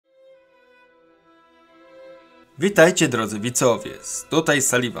Witajcie drodzy widzowie, tutaj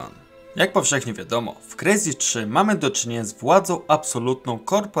Saliwan. Jak powszechnie wiadomo, w Crysis 3 mamy do czynienia z władzą absolutną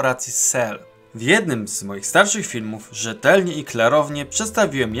korporacji CELL. W jednym z moich starszych filmów rzetelnie i klarownie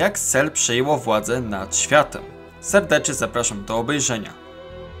przedstawiłem, jak CELL przejęło władzę nad światem. Serdecznie zapraszam do obejrzenia.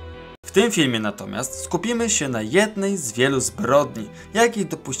 W tym filmie natomiast skupimy się na jednej z wielu zbrodni, jakich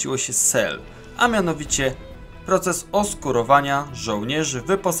dopuściło się CELL, a mianowicie proces oskurowania żołnierzy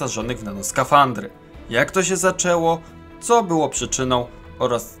wyposażonych w nanoskafandry. Jak to się zaczęło, co było przyczyną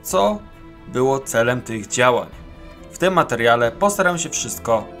oraz co było celem tych działań. W tym materiale postaram się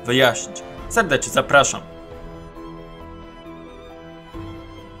wszystko wyjaśnić. Serdecznie zapraszam.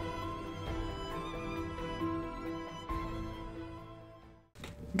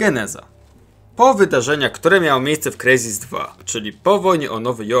 Geneza. Po wydarzeniach, które miały miejsce w Crysis 2, czyli po wojnie o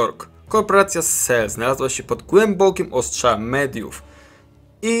Nowy Jork, korporacja CELL znalazła się pod głębokim ostrzałem mediów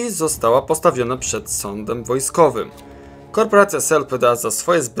i została postawiona przed sądem wojskowym. Korporacja CELL odpowiadała za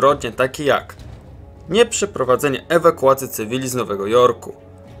swoje zbrodnie takie jak nieprzeprowadzenie ewakuacji cywili z Nowego Jorku,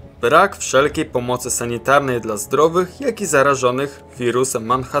 brak wszelkiej pomocy sanitarnej dla zdrowych, jak i zarażonych wirusem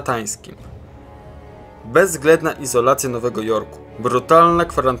manhattańskim, bezwzględna izolacja Nowego Jorku, brutalna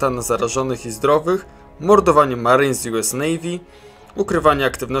kwarantanna zarażonych i zdrowych, mordowanie Marines US Navy, ukrywanie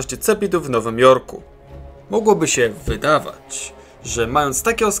aktywności cepidów w Nowym Jorku. Mogłoby się wydawać, że mając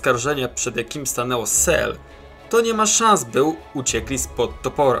takie oskarżenia, przed jakim stanęło CELL, to nie ma szans, by uciekli spod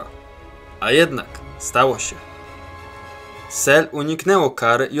topora. A jednak stało się. CELL uniknęło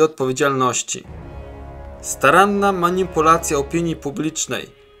kary i odpowiedzialności. Staranna manipulacja opinii publicznej,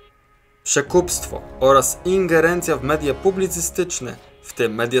 przekupstwo oraz ingerencja w media publicystyczne, w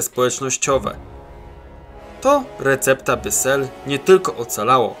tym media społecznościowe. To recepta, by CELL nie tylko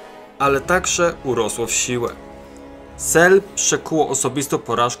ocalało, ale także urosło w siłę. CELL przekuło osobistą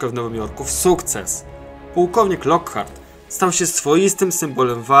porażkę w Nowym Jorku w sukces. Pułkownik Lockhart stał się swoistym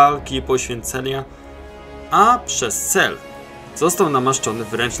symbolem walki i poświęcenia, a przez CELL został namaszczony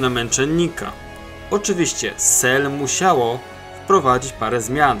wręcz na męczennika. Oczywiście CELL musiało wprowadzić parę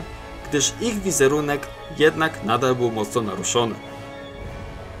zmian, gdyż ich wizerunek jednak nadal był mocno naruszony.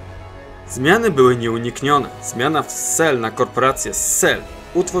 Zmiany były nieuniknione. Zmiana w CELL na korporację CELL,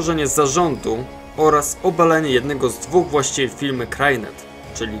 utworzenie zarządu oraz obalenie jednego z dwóch właścicieli firmy cryNet,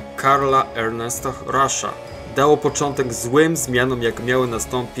 czyli Karla Ernesta Rusha, dało początek złym zmianom, jak miały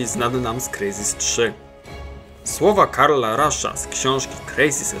nastąpić znane nam z Crysis 3. Słowa Karla Rusha z książki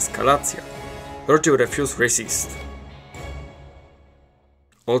Crysis Eskalacja rodził Refuse Resist.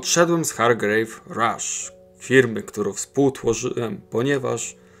 Odszedłem z Hargrave Rush, firmy, którą współtworzyłem,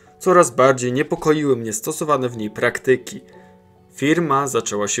 ponieważ coraz bardziej niepokoiły mnie stosowane w niej praktyki. Firma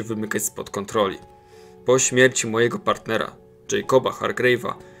zaczęła się wymykać spod kontroli. Po śmierci mojego partnera, Jacoba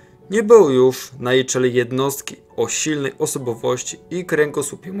Hargrave'a, nie było już na jej czele jednostki o silnej osobowości i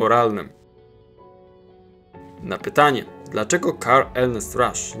kręgosłupie moralnym. Na pytanie, dlaczego Karl Ernest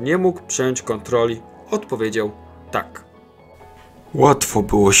Rush nie mógł przejąć kontroli, odpowiedział tak. Łatwo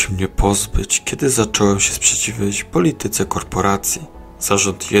było się mnie pozbyć, kiedy zacząłem się sprzeciwiać polityce korporacji.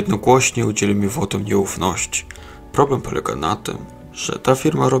 Zarząd jednogłośnie udzielił mi wotum nieufności. Problem polega na tym, że ta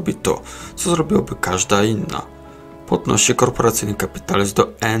firma robi to, co zrobiłaby każda inna. Podnosi korporacyjny kapitalizm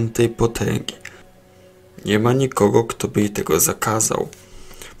do n-tej potęgi. Nie ma nikogo, kto by jej tego zakazał.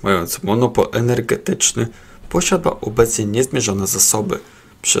 Mając monopol energetyczny, posiada obecnie niezmierzone zasoby.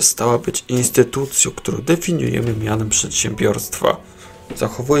 Przestała być instytucją, którą definiujemy mianem przedsiębiorstwa.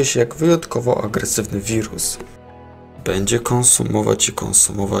 Zachowuje się jak wyjątkowo agresywny wirus. Będzie konsumować i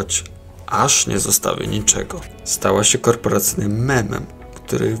konsumować, aż nie zostawi niczego. Stała się korporacyjnym memem,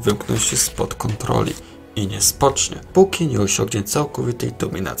 który wymknął się spod kontroli i nie spocznie, póki nie osiągnie całkowitej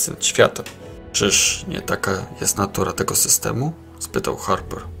dominacji nad światem. Czyż nie taka jest natura tego systemu? Spytał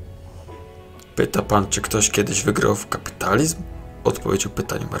Harper. Pyta pan, czy ktoś kiedyś wygrał w kapitalizm? Odpowiedział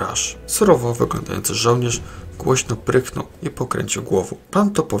pytaniem Rush. Surowo wyglądający żołnierz głośno pryknął i pokręcił głową.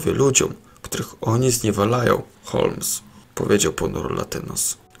 Pan to powie ludziom, których oni zniewalają, Holmes, powiedział ponuro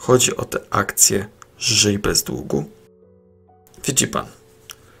Latynos. Chodzi o te akcje żyj bez długu? Widzi pan,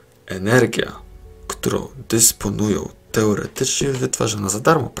 energia, którą dysponują, teoretycznie wytwarzana za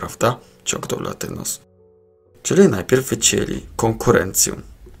darmo, prawda? Ciągnął Latynos. Czyli najpierw wycięli konkurencję,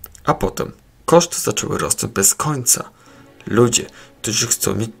 a potem koszty zaczęły rosnąć bez końca. Ludzie, którzy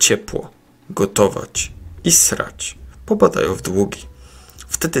chcą mieć ciepło, gotować i srać, popadają w długi.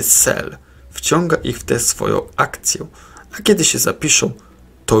 Wtedy CELL wciąga ich w tę swoją akcję, a kiedy się zapiszą,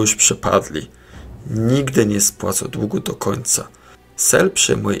 to już przepadli. Nigdy nie spłacą długu do końca. CELL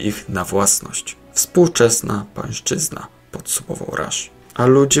przejmuje ich na własność. Współczesna pańszczyzna, podsumował Rush. A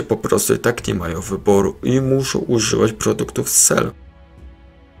ludzie po prostu i tak nie mają wyboru i muszą używać produktów z CELL.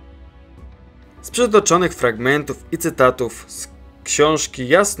 Z przytoczonych fragmentów i cytatów z książki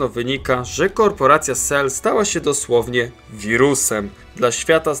jasno wynika, że korporacja CELL stała się dosłownie wirusem dla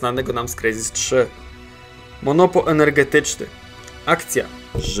świata znanego nam z Crysis 3. Monopol energetyczny, akcja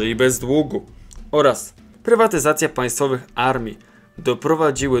żyj bez długu oraz prywatyzacja państwowych armii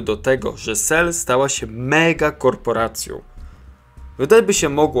doprowadziły do tego, że CELL stała się mega korporacją. Wydaje by się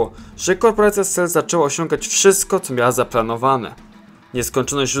mogło, że korporacja CELL zaczęła osiągać wszystko, co miała zaplanowane.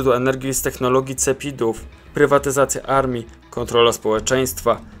 Nieskończoność źródeł energii z technologii cepidów, prywatyzacja armii, kontrola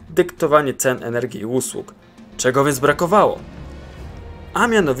społeczeństwa, dyktowanie cen energii i usług. Czego więc brakowało? A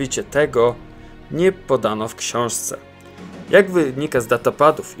mianowicie tego nie podano w książce. Jak wynika z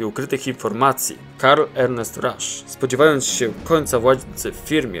datapadów i ukrytych informacji, Karl Ernest Rush, spodziewając się końca władzy w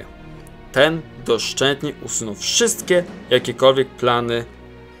firmie, ten doszczętnie usunął wszystkie jakiekolwiek plany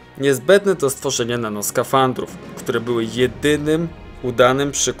niezbędne do stworzenia nanoskafandrów, które były jedynym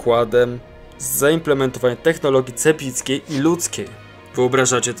udanym przykładem zaimplementowania technologii cepickiej i ludzkiej.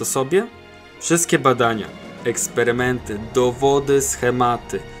 Wyobrażacie to sobie? Wszystkie badania, eksperymenty, dowody,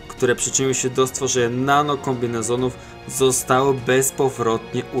 schematy, które przyczyniły się do stworzenia nanokombinezonów, zostały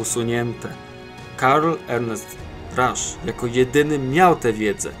bezpowrotnie usunięte. Karl Ernest Rush jako jedyny miał tę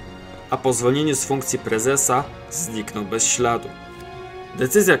wiedzę, a po zwolnieniu z funkcji prezesa zniknął bez śladu.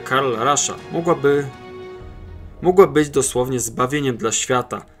 Decyzja Karla Rusha mogła być dosłownie zbawieniem dla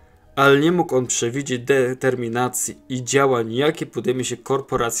świata, ale nie mógł on przewidzieć determinacji i działań, jakie podejmie się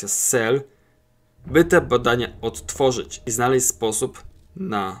korporacja CELL, by te badania odtworzyć i znaleźć sposób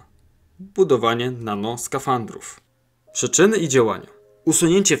na budowanie nanoskafandrów. Przyczyny i działania.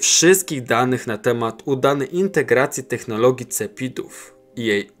 Usunięcie wszystkich danych na temat udanej integracji technologii cepidów i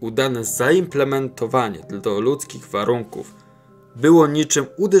jej udane zaimplementowanie do ludzkich warunków było niczym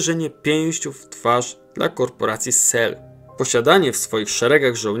uderzenie pięścią w twarz dla korporacji CELL. Posiadanie w swoich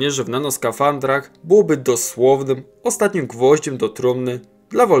szeregach żołnierzy w nanoskafandrach byłoby dosłownym ostatnim gwoździem do trumny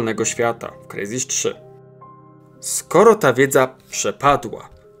dla wolnego świata w Crysis 3. Skoro ta wiedza przepadła,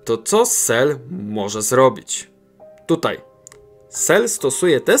 to co CELL może zrobić? Tutaj CELL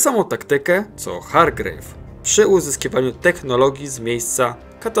stosuje tę samą taktykę co Hargrave przy uzyskiwaniu technologii z miejsca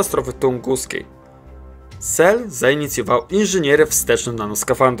katastrofy tunguskiej. CELL zainicjował inżynierę wsteczną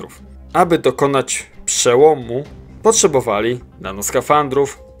nanoskafandrów. Aby dokonać przełomu, potrzebowali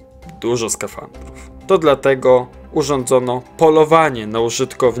nanoskafandrów, dużo skafandrów. To dlatego urządzono polowanie na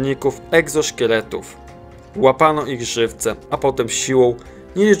użytkowników egzoszkieletów. Łapano ich żywcem, a potem siłą,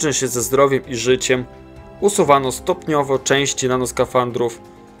 nie licząc się ze zdrowiem i życiem, usuwano stopniowo części nanoskafandrów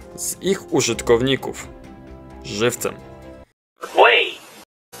z ich użytkowników żywcem.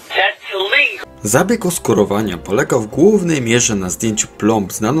 Zabieg oskórowania polegał w głównej mierze na zdjęciu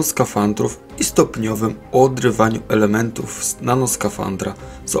plomb z nanoskafandrów i stopniowym odrywaniu elementów z nanoskafandra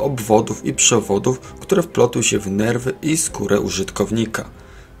z obwodów i przewodów, które wplotły się w nerwy i skórę użytkownika.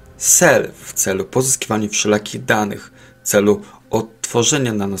 CELL w celu pozyskiwania wszelakich danych, w celu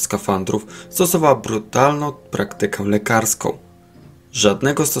odtworzenia nanoskafandrów stosowała brutalną praktykę lekarską.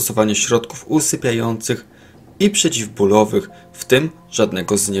 Żadnego stosowania środków usypiających i przeciwbólowych, w tym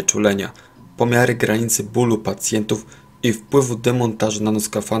żadnego znieczulenia, pomiary granicy bólu pacjentów i wpływu demontażu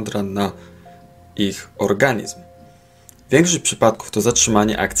nanoskafandra na ich organizm. Większość przypadków to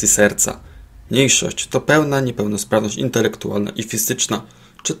zatrzymanie akcji serca. Mniejszość to pełna niepełnosprawność intelektualna i fizyczna,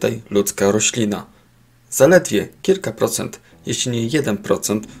 czytaj ludzka roślina. Zaledwie kilka procent, jeśli nie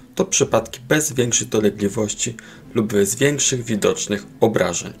 1%, to przypadki bez większych dolegliwości lub bez większych widocznych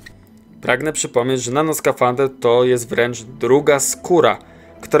obrażeń. Pragnę przypomnieć, że nanoskafander to jest wręcz druga skóra,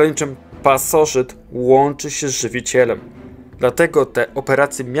 która niczym pasożyt łączy się z żywicielem. Dlatego te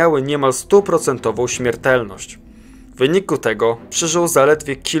operacje miały niemal 100% śmiertelność. W wyniku tego przeżyło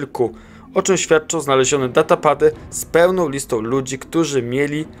zaledwie kilku, o czym świadczą znalezione datapady z pełną listą ludzi, którzy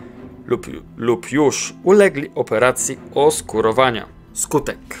mieli lub już ulegli operacji oskórowania.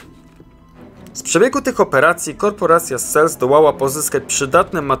 Skutek. Z przebiegu tych operacji korporacja CELL zdołała pozyskać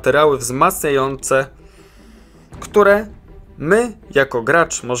przydatne materiały wzmacniające, które my jako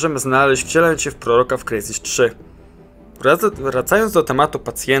gracz możemy znaleźć wcielając się w proroka w Crysis 3. Wracając do tematu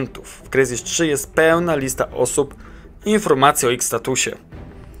pacjentów, w Crysis 3 jest pełna lista osób i informacji o ich statusie.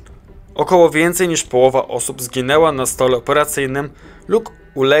 Około więcej niż połowa osób zginęła na stole operacyjnym lub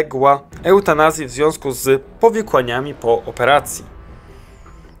uległa eutanazji w związku z powikłaniami po operacji.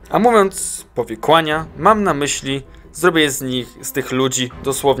 A mówiąc powikłania, mam na myśli zrobienie z tych ludzi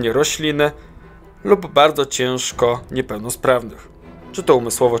dosłownie rośliny lub bardzo ciężko niepełnosprawnych, czy to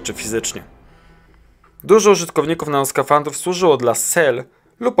umysłowo, czy fizycznie. Dużo użytkowników nanoskafandrów służyło dla CELL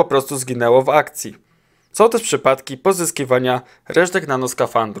lub po prostu zginęło w akcji. Są też przypadki pozyskiwania resztek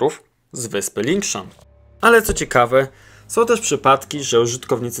nanoskafandrów z wyspy Lingshan. Ale co ciekawe, są też przypadki, że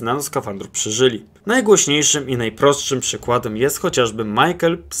użytkownicy nanoskafandrów przeżyli. Najgłośniejszym i najprostszym przykładem jest chociażby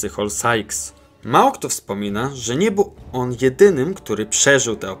Michael Psychol Sykes. Mało kto wspomina, że nie był on jedynym, który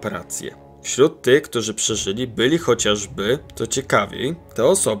przeżył tę operację. Wśród tych, którzy przeżyli, byli chociażby, co ciekawiej, te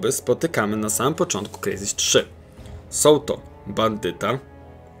osoby spotykamy na samym początku Crysis 3. Są to bandyta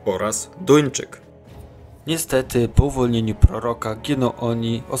oraz Duńczyk. Niestety, po uwolnieniu proroka giną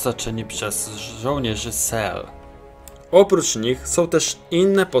oni osaczeni przez żołnierzy CELL. Oprócz nich są też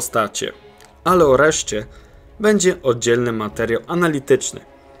inne postacie, ale o reszcie będzie oddzielny materiał analityczny.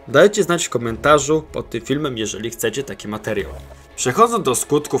 Dajcie znać w komentarzu pod tym filmem, jeżeli chcecie taki materiał. Przechodząc do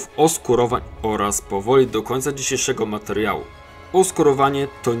skutków oskurowań oraz powoli do końca dzisiejszego materiału. Oskurowanie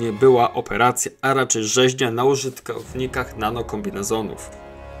to nie była operacja, a raczej rzeźnia na użytkownikach nanokombinezonów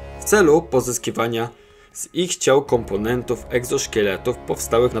w celu pozyskiwania z ich ciał komponentów egzoszkieletów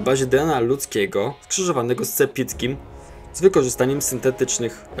powstałych na bazie DNA ludzkiego skrzyżowanego z cepickim z wykorzystaniem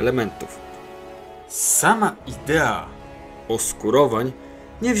syntetycznych elementów. Sama idea oskurowań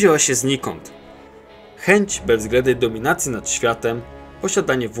nie wzięła się znikąd. Chęć bezwzględnej dominacji nad światem,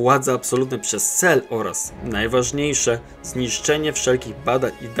 posiadanie władzy absolutnej przez CELL oraz, najważniejsze, zniszczenie wszelkich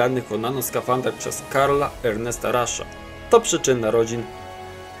badań i danych o nanoskafandrach przez Karla Ernesta Rusha to przyczyna narodzin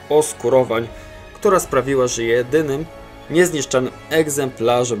Oskórowań, która sprawiła, że jedynym niezniszczanym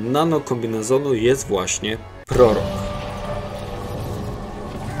egzemplarzem nanokombinezonu jest właśnie prorok.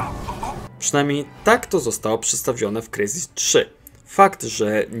 Przynajmniej tak to zostało przedstawione w Crysis 3. Fakt,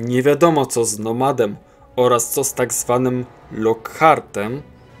 że nie wiadomo co z Nomadem oraz co z tak zwanym Lockhartem,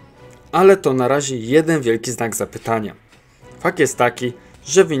 ale to na razie jeden wielki znak zapytania. Fakt jest taki,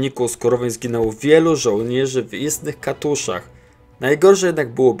 że w wyniku oskurowań zginęło wielu żołnierzy w istnych katuszach. Najgorsze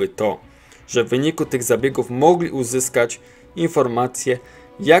jednak byłoby to, że w wyniku tych zabiegów mogli uzyskać informacje,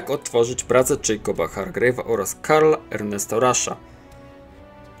 jak otworzyć pracę Jacoba Hargrave'a oraz Karla Ernesta Rusha.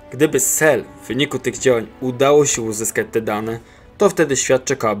 Gdyby CELL w wyniku tych działań udało się uzyskać te dane, to wtedy świat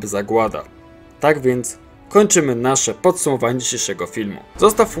czekałaby zagłada. Tak więc kończymy nasze podsumowanie dzisiejszego filmu.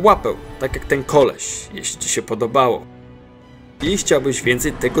 Zostaw łapę, tak jak ten koleś, jeśli Ci się podobało. I chciałbyś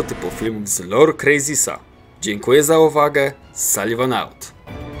więcej tego typu filmów z lore Crysisa. Dziękuję za uwagę, Saliwan out.